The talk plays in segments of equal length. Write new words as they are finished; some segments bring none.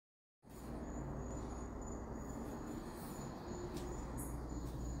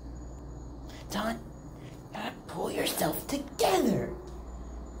Gaston. Gotta pull yourself together.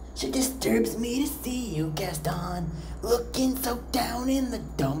 It disturbs me to see you, Gaston, looking so down in the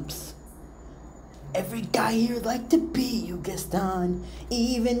dumps. Every guy here'd like to be you, Gaston,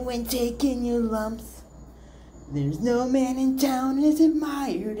 even when taking your lumps. There's no man in town as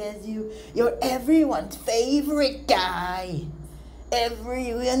admired as you. You're everyone's favorite guy.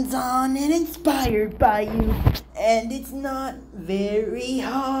 Everyone's on and inspired by you, and it's not very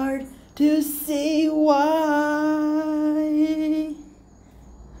hard to see why.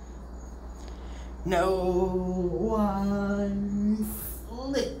 No one's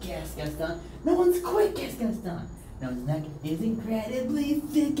slick as Gaston. No one's quick as Gaston. No one's neck is incredibly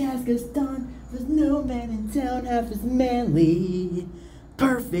thick as Gaston. There's no man in town half as manly.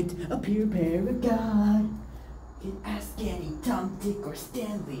 Perfect, a pure paragon. You can ask any Tom, Dick, or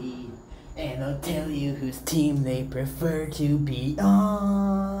Stanley, and they'll tell you whose team they prefer to be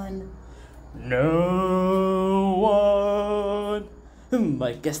on. No one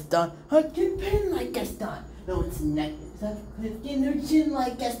like Gaston. I can pin like Gaston. No one's neck is up lifting their chin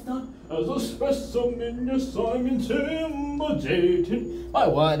like Gaston. As a specimen, yes, I'm intimidating by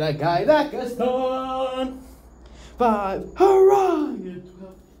what a guy that Gaston. 5, hurrah!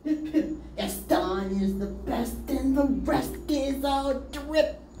 12, Gaston is the best, and the rest is all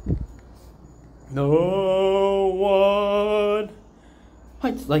drip. No one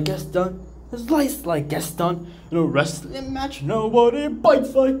fights like Gaston. Slice like Gaston. In a wrestling match, nobody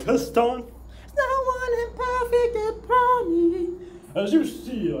bites like Gaston. There's no one imperfect at brawny. As you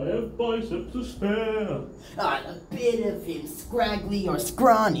see, I have biceps to spare. Not a bit of him scraggly or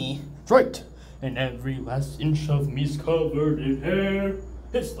scrawny. That's right, and every last inch of me's covered in hair.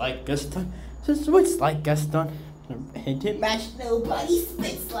 It's like Gaston, it's like Gaston. In a hand match, nobody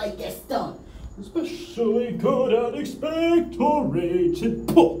spits like Gaston. Especially good at expectorated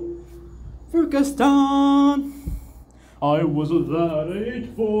pull. For Gaston, I was a lad, I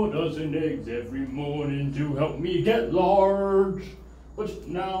ate 4 dozen eggs every morning to help me get large. But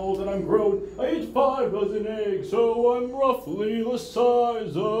now that I'm grown, I eat 5 dozen eggs, so I'm roughly the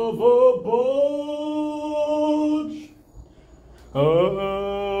size of a budge.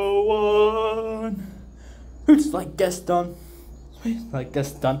 One hoots like Gaston, sweet like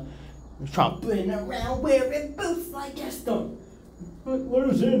Gaston, tromping around wearing boots like Gaston. But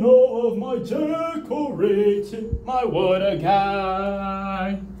losing all of my decorating, my what a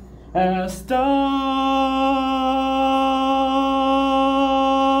guy has done.